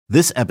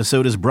This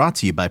episode is brought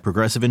to you by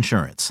Progressive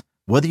Insurance.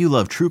 Whether you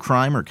love true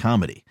crime or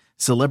comedy,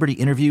 celebrity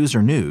interviews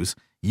or news,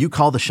 you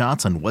call the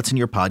shots on what's in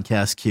your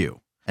podcast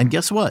queue. And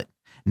guess what?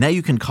 Now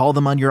you can call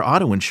them on your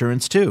auto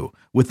insurance too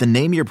with the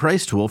Name Your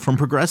Price tool from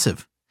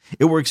Progressive.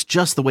 It works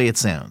just the way it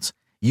sounds.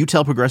 You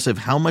tell Progressive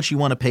how much you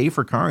want to pay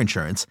for car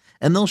insurance,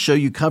 and they'll show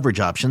you coverage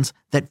options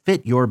that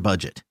fit your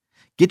budget.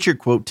 Get your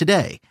quote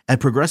today at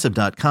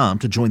Progressive.com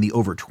to join the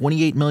over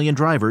 28 million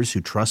drivers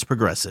who trust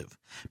Progressive.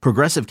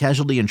 Progressive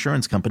Casualty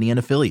Insurance Company and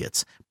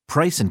Affiliates.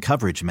 Price and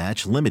coverage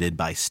match limited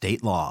by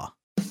state law.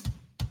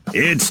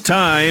 It's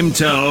time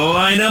to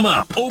line them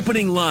up.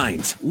 Opening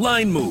lines,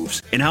 line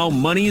moves, and how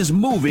money is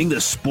moving the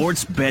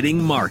sports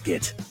betting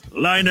market.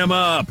 Line them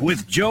up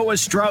with Joe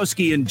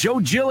Ostrowski and Joe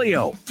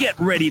Giglio. Get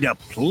ready to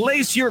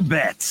place your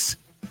bets.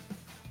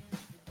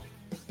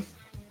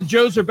 The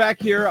Joes are back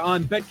here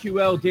on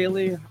BetQL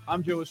Daily.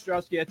 I'm Joe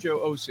Ostrowski at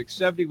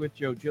Joe0670 with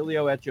Joe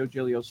Giglio at Joe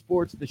Giglio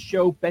Sports. The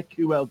show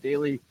BetQL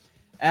Daily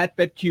at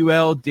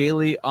BetQL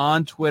Daily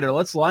on Twitter.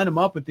 Let's line them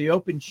up with the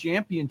Open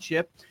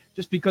Championship.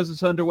 Just because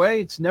it's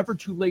underway, it's never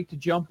too late to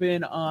jump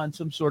in on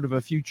some sort of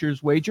a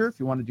futures wager if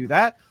you want to do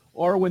that,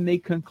 or when they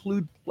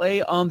conclude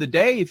play on the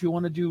day, if you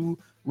want to do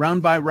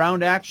round by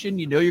round action,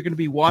 you know you're going to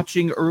be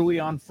watching early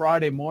on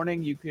Friday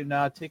morning. You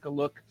can take a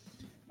look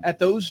at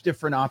those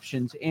different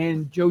options.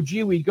 And Joe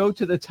G, we go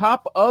to the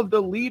top of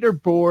the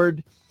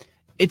leaderboard.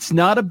 It's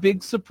not a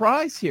big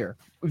surprise here.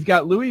 We've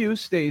got Louis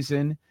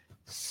Oosthuizen,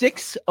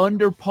 6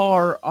 under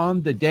par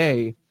on the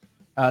day.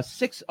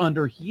 6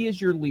 under. He is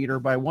your leader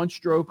by 1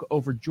 stroke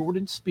over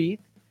Jordan Spieth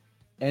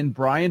and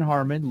Brian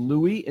Harman.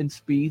 Louis and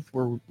Spieth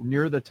were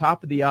near the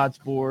top of the odds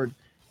board.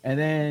 And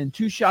then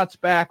 2 shots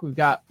back, we've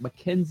got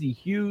Mackenzie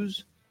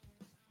Hughes,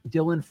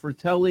 Dylan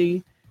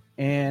Fratelli,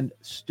 and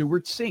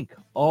Stuart Sink,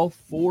 all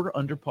 4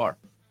 under par.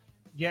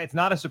 Yeah, it's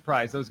not a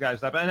surprise those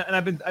guys. And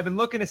I've been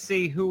looking to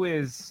see who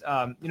is,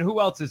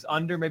 who else is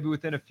under, maybe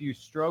within a few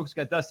strokes.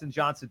 Got Dustin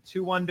Johnson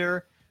 2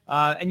 under,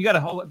 and you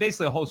got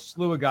basically a whole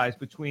slew of guys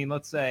between,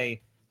 let's say,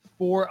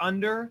 4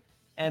 under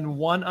and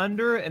 1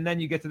 under, and then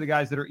you get to the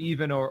guys that are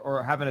even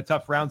or having a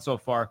tough round so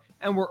far.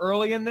 And we're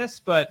early in this,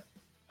 but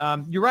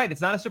you're right.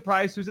 It's not a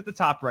surprise who's at the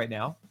top right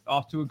now,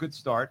 off to a good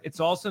start. It's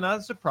also not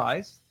a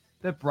surprise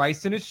that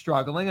Bryson is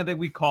struggling. I think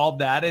we called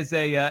that as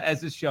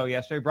a show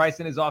yesterday.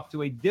 Bryson is off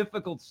to a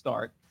difficult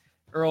start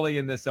early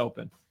in this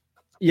Open.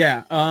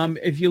 Yeah,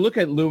 if you look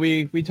at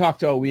Louis, we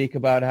talked all week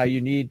about how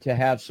you need to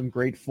have some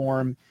great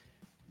form.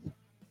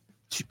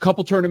 A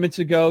couple tournaments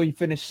ago, he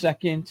finished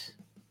second.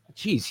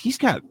 Jeez, he's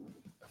got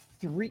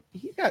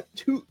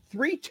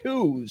three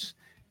twos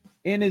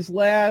in his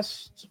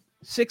last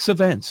 6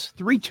 events.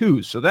 3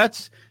 twos. So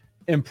that's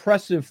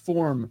impressive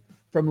form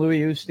from Louis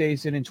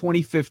Oosthuizen. In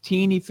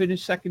 2015, he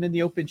finished second in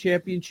the Open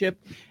Championship.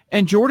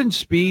 And Jordan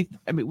Spieth,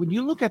 I mean, when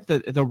you look at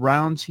the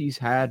rounds he's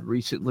had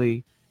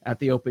recently at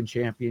the Open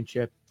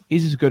Championship,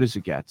 he's as good as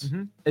it gets.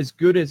 Mm-hmm. As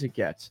good as it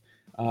gets.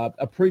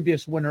 A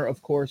previous winner,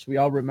 of course, we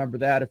all remember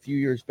that a few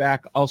years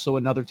back. Also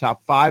another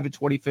top 5 in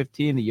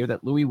 2015, the year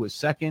that Louis was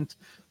second.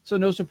 So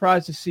no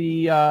surprise to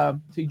see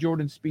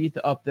Jordan Spieth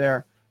up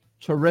there.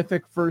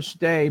 Terrific first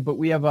day, but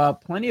we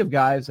have plenty of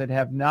guys that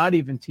have not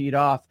even teed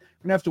off.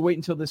 We're going to have to wait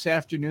until this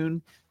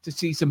afternoon to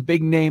see some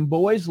big-name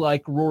boys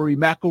like Rory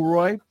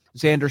McIlroy,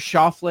 Xander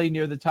Schauffele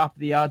near the top of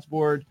the odds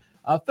board.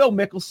 Phil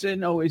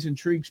Mickelson always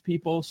intrigues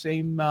people.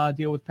 Same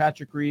deal with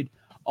Patrick Reed.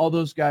 All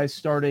those guys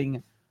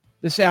starting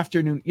this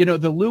afternoon. You know,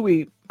 the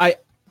Louis,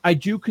 I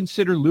do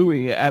consider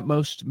Louis at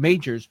most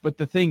majors, but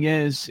the thing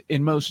is,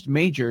 in most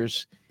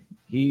majors,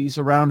 he's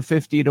around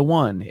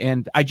 50-1,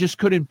 and I just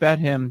couldn't bet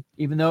him,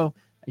 even though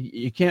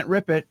you can't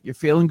rip it. You're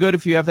feeling good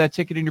if you have that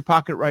ticket in your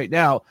pocket right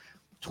now.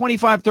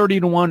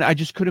 25-30-1. I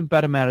just couldn't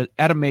bet him at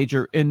a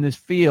major in this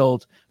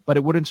field, but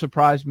it wouldn't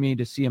surprise me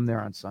to see him there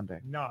on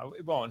Sunday. No,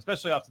 it won't,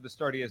 especially after the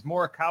start he is.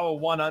 Morikawa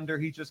 1 under.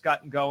 He's just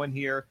gotten going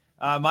here.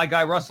 My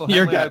guy Russell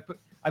Henley,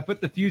 I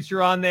put the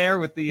future on there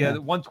with the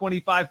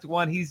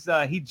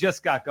 125-1. He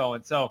just got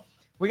going. So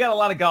we got a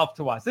lot of golf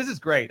to watch. This is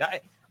great.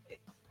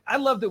 I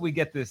love that we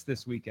get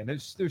this weekend.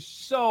 There's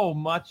so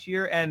much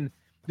here. And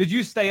did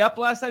you stay up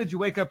last night? Did you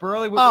wake up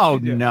early?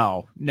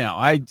 No.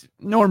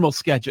 Normal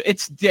schedule.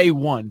 It's day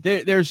one.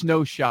 There's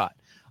no shot.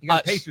 You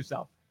got to pace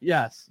yourself.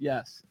 Yes.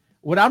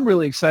 What I'm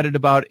really excited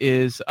about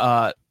is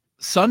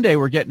Sunday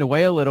we're getting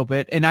away a little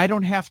bit, and I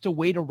don't have to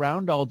wait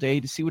around all day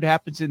to see what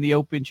happens in the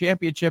Open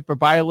Championship or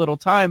buy a little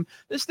time.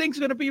 This thing's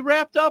going to be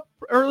wrapped up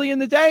early in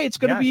the day. It's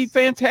going to be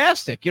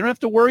fantastic. You don't have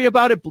to worry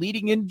about it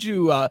bleeding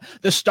into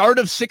the start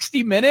of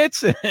 60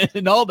 minutes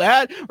and all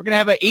that. We're going to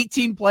have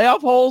 18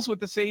 playoff holes with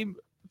the same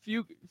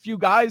few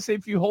guys,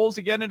 same few holes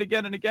again and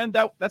again and again.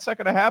 That's not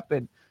going to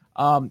happen.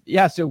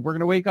 So we're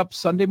going to wake up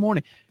Sunday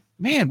morning.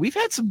 Man, we've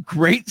had some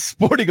great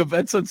sporting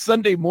events on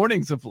Sunday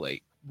mornings of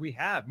late. We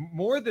have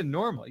more than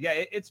normal. Yeah,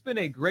 it's been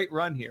a great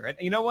run here. And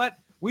you know what?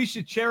 We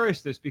should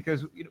cherish this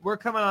because we're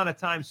coming on a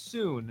time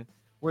soon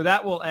where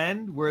that will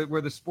end,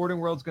 where the sporting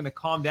world's going to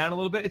calm down a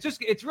little bit.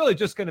 It's really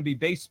just going to be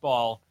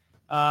baseball.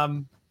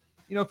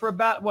 for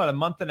about a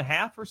month and a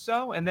half or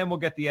so, and then we'll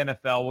get the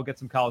NFL, we'll get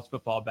some college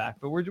football back.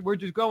 But we're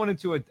just going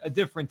into a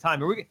different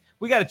time.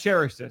 We got to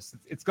cherish this.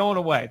 It's going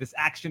away. This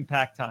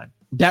action-packed time.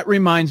 That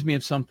reminds me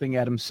of something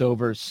Adam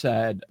Silver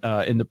said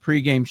in the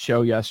pregame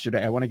show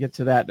yesterday. I want to get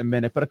to that in a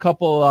minute, but a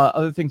couple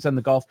other things on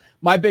the golf.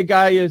 My big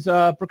guy is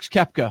Brooks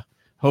Koepka.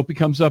 Hope he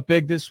comes up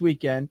big this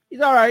weekend.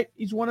 He's all right.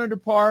 He's 1 under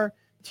par.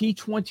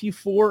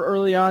 T24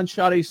 early on,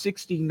 shot a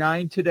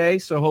 69 today,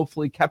 so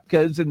hopefully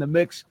Koepka is in the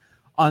mix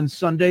on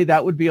Sunday.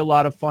 That would be a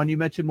lot of fun. You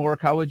mentioned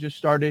Morikawa just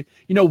started.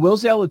 Will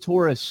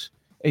Zalatoris,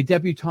 a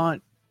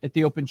debutant at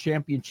the Open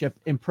Championship,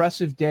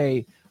 impressive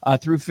day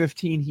through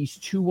 15. He's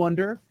 2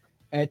 under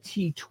at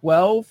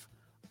T12.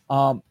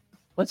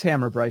 Let's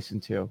hammer Bryson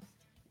too.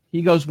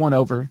 He goes 1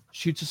 over,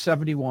 shoots a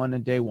 71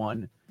 in day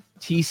 1.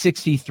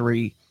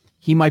 T63.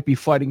 He might be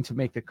fighting to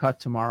make the cut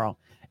tomorrow.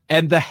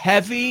 And the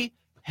heavy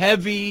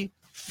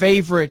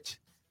favorite,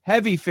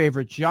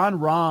 Jon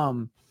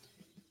Rahm.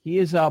 He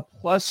is a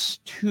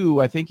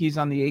 +2. I think he's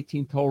on the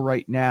 18th hole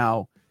right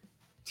now.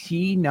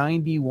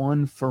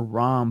 T91 for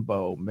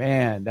Rombo.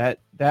 Man,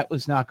 that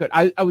was not good.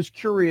 I was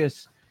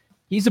curious.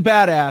 He's a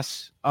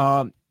badass.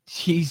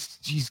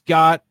 He's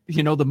got,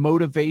 the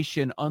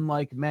motivation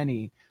unlike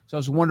many. So I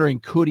was wondering,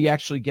 could he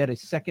actually get a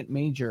second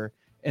major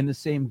in the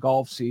same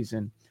golf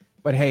season?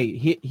 But hey,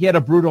 he had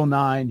a brutal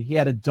 9. He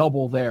had a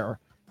double there,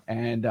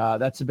 and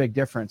that's a big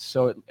difference.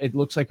 So it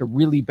looks like a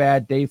really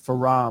bad day for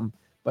Rahm.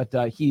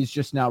 But he's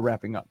just now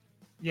wrapping up.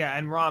 Yeah,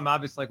 and Rahm,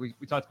 obviously, like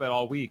we talked about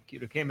all week,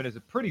 came in as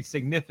a pretty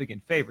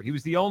significant favorite. He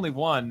was the only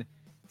one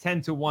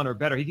 10-1 or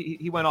better.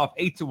 He went off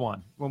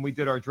 8-1 when we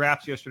did our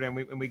drafts yesterday,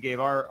 and we gave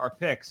our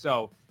picks.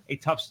 So a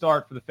tough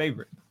start for the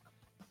favorite.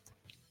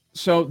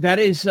 So that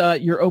is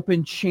your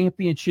Open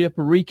Championship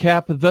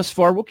recap thus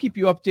far. We'll keep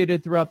you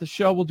updated throughout the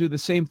show. We'll do the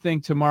same thing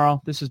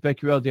tomorrow. This is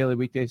BetQL Daily,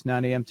 weekdays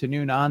 9 a.m. to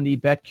noon on the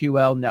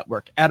BetQL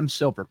Network. Adam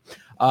Silver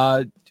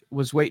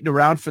was waiting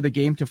around for the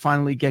game to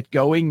finally get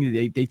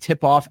going. They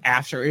tip off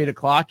after 8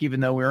 o'clock, even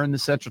though we're in the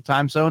Central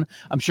Time Zone.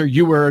 I'm sure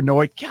you were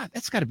annoyed. God,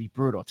 that's got to be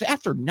brutal. It's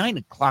after 9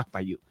 o'clock by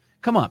you.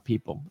 Come on,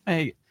 people.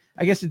 I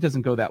guess it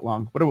doesn't go that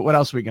long. What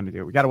else are we going to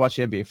do? We got to watch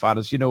the NBA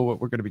Finals. You know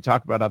what we're going to be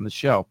talking about on the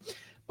show.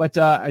 But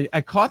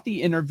I caught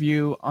the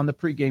interview on the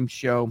pregame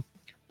show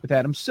with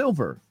Adam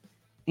Silver.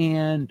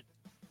 And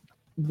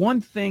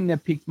one thing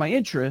that piqued my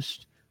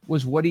interest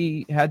was what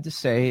he had to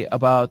say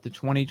about the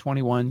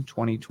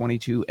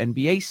 2021-2022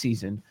 NBA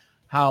season,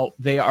 how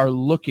they are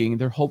looking.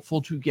 They're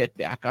hopeful to get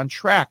back on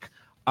track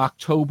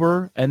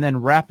October and then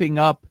wrapping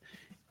up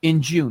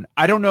in June.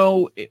 I don't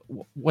know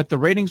what the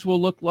ratings will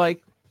look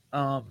like.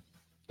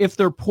 If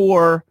they're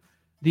poor,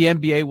 the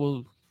NBA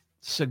will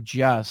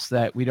suggest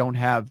that we don't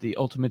have the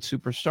ultimate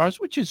superstars,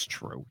 which is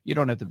true. You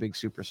don't have the big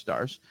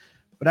superstars.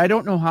 But I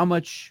don't know how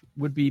much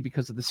would be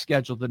because of the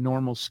schedule, the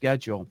normal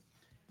schedule.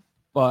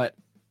 But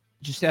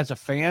just as a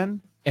fan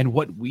and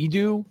what we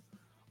do,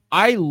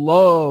 I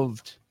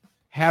loved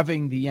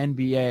having the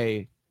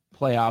NBA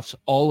playoffs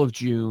all of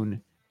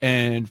June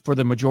and for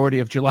the majority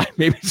of July.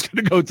 Maybe it's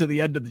going to go to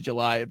the end of the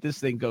July if this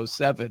thing goes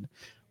 7.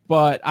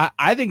 But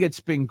I think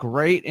it's been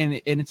great,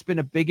 and it's been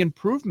a big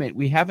improvement.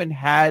 We haven't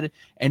had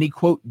any,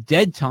 quote,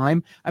 dead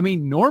time. I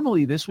mean,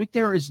 normally this week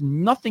there is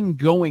nothing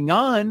going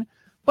on,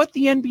 but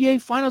the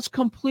NBA Finals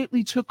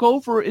completely took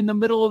over in the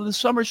middle of the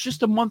summer. It's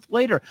just a month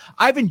later.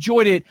 I've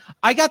enjoyed it.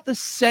 I got the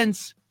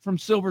sense from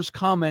Silver's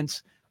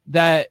comments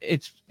that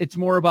it's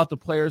more about the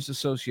Players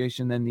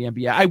Association than the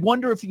NBA. I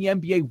wonder if the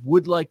NBA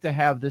would like to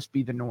have this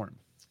be the norm.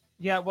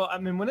 Yeah, well, I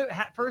mean, when it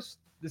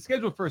the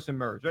schedule first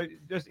emerged, right?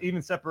 Just even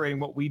separating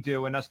what we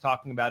do and us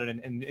talking about it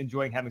and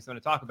enjoying having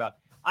someone to talk about,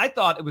 I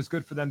thought it was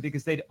good for them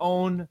because they'd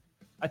own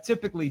a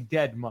typically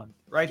dead month,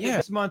 right? Yeah.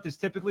 This month is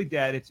typically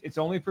dead. It's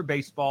only for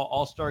baseball,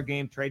 all-star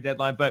game, trade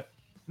deadline, but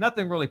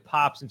nothing really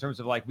pops in terms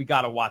of like, we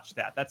got to watch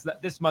that.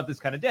 This month is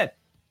kind of dead.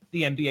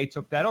 The NBA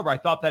took that over. I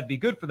thought that'd be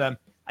good for them.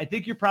 I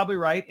think you're probably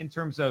right in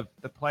terms of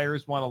the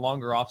players want a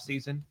longer off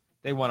season.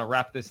 They want to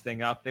wrap this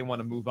thing up. They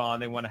want to move on.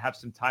 They want to have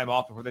some time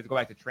off before they go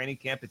back to training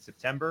camp in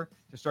September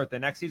to start the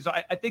next season.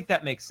 So I think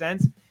that makes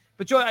sense.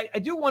 But, Joe, I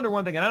do wonder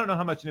one thing, and I don't know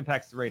how much it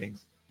impacts the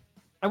ratings.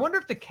 I wonder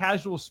if the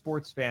casual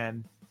sports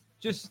fan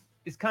just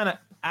is kind of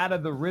out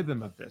of the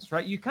rhythm of this,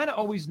 right? You kind of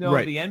always know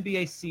the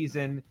NBA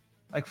season,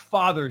 like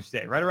Father's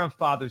Day, right around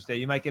Father's Day,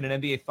 you might get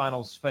an NBA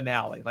Finals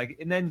finale.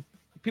 And then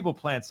people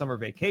plan summer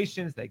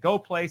vacations. They go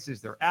places.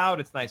 They're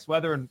out. It's nice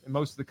weather in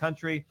most of the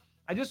country.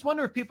 I just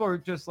wonder if people are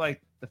just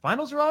like, the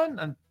finals are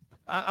on.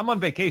 I'm on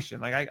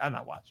vacation. Like I'm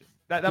not watching.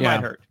 That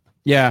might hurt.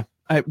 Yeah.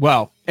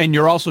 And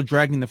you're also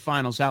dragging the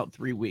finals out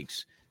 3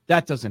 weeks.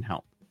 That doesn't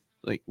help.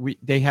 Like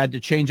they had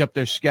to change up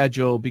their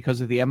schedule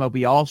because of the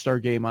MLB All-Star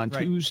game on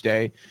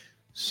Tuesday.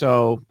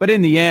 So, but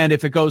in the end,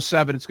 if it goes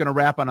 7, it's going to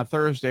wrap on a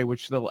Thursday,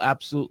 which they'll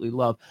absolutely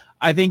love.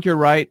 I think you're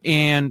right.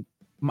 And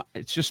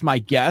it's just my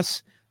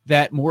guess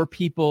that more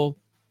people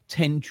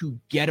tend to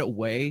get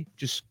away,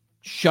 just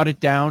shut it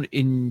down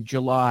in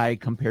July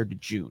compared to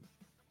June.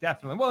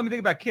 Definitely. Well, I mean,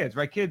 think about kids,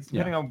 right? Kids,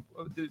 depending on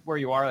where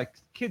you are, like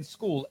kids'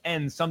 school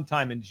ends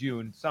sometime in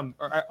June, some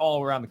are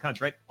all around the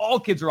country, right? All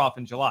kids are off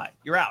in July.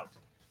 You're out.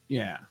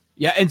 Yeah.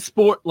 Yeah. And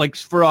sport, like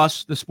for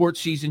us, the sports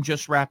season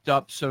just wrapped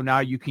up. So now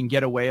you can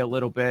get away a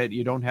little bit.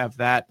 You don't have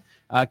that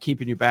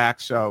keeping you back.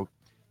 So,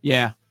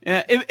 yeah,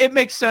 it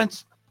makes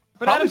sense.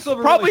 But probably, Adam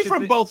Silver probably really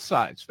from both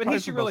sides. But he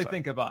should really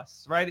think of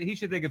us, right? He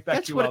should think of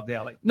BetQL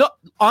Daily. No,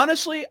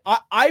 honestly,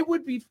 I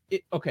would be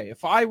okay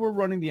if I were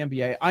running the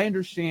NBA. I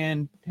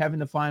understand having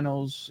the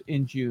finals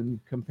in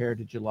June compared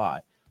to July,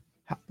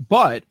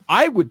 but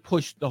I would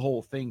push the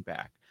whole thing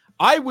back.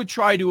 I would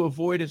try to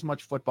avoid as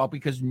much football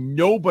because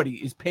nobody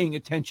is paying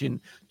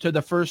attention to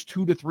the first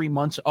 2 to 3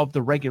 months of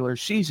the regular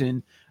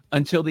season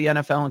until the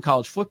NFL and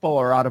college football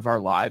are out of our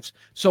lives.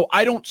 So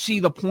I don't see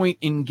the point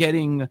in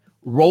getting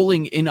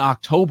rolling in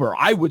October.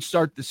 I would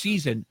start the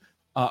season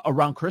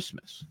around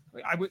Christmas.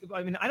 I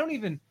don't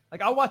even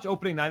like. I'll watch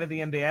opening night of the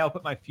NBA. I'll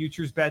put my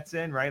futures bets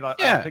in. Right.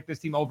 I'll pick this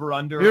team over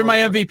under. You're my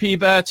MVP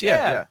bets.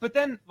 Yeah. But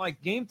then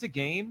like game to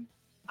game,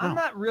 I'm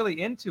not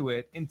really into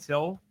it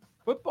until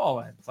football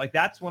ends. Like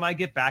that's when I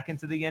get back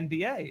into the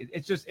NBA.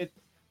 It's just it.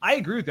 I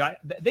agree with that.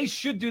 They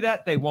should do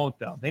that. They won't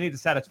though. They need to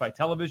satisfy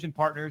television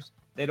partners.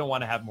 They don't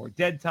want to have more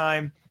dead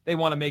time. They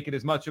want to make it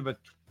as much of a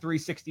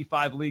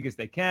 365 league as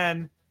they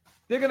can.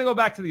 They're going to go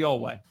back to the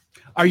old way.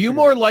 Are you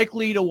more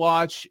likely to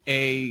watch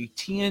a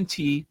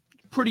TNT,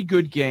 pretty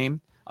good game?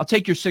 I'll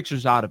take your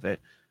Sixers out of it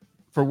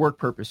for work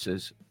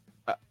purposes.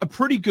 A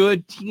pretty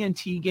good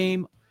TNT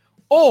game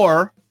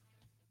or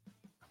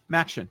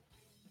Maction?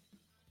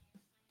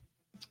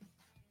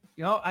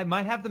 You know, I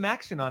might have the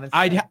Maction on it.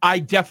 I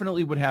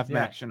definitely would have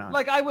Maction on.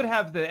 Like I would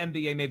have the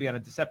NBA maybe on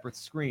a separate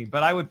screen,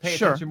 but I would pay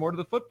attention more to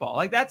the football.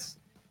 Like that's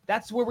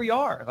where we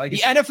are. Like the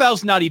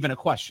NFL's not even a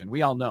question.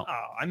 We all know.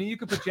 Oh, I mean, you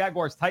could put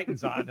Jaguars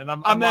Titans on, and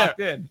I'm locked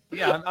in.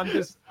 Yeah,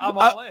 I'm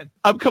all in.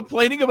 I'm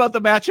complaining about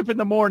the matchup in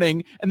the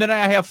morning, and then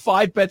I have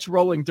 5 bets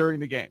rolling during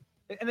the game.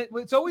 And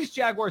it's always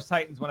Jaguars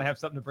Titans when I have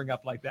something to bring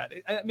up like that.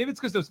 Maybe it's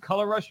because those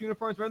Color Rush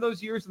uniforms. Remember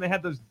those years when they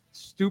had those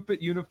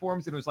stupid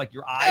uniforms and it was like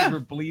your eyes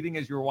were bleeding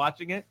as you were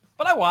watching it?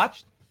 But I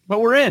watched.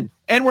 But we're in,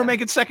 and we're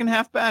making second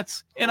half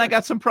bets, and I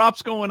got some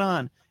props going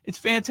on. It's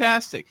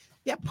fantastic.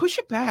 Yeah, push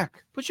it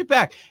back.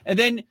 And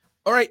then,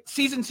 all right,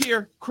 season's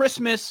here,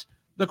 Christmas,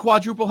 the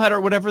quadruple header,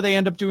 whatever they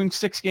end up doing,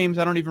 6 games.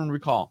 I don't even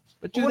recall.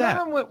 But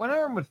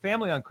whenever I'm with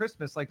family on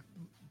Christmas, like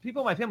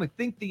people in my family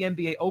think the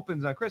NBA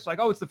opens on Christmas. Like,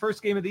 oh, it's the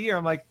first game of the year.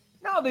 I'm like,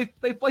 no,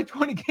 they played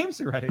 20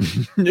 games already.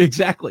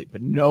 Exactly,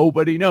 but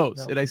nobody knows.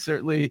 No. And I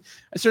certainly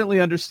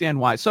understand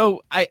why.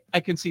 So I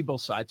can see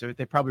both sides of it.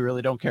 They probably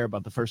really don't care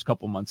about the first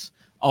couple months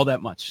all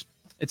that much.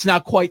 It's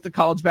not quite the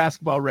college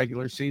basketball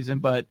regular season,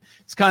 but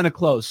it's kind of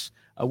close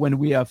when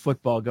we have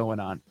football going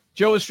on.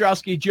 Joe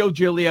Ostrowski, Joe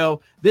Giglio.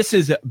 This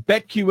is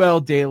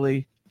BetQL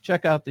Daily.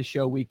 Check out the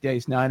show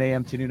weekdays, 9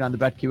 a.m. to noon on the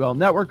BetQL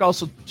network.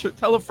 Also,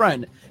 tell a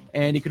friend,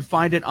 and you can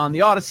find it on the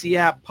Odyssey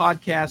app,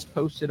 podcast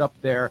posted up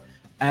there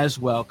as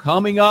well.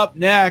 Coming up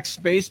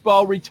next,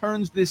 baseball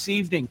returns this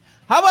evening.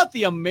 How about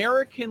the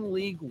American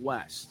League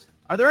West?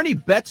 Are there any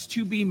bets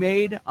to be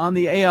made on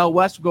the AL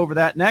West? We'll go over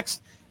that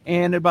next.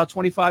 And in about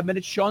 25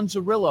 minutes, Sean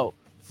Zerillo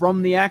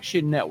from the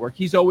Action Network.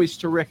 He's always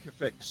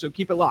terrific, so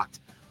keep it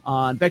locked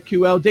on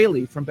BetQL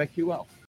Daily from BetQL.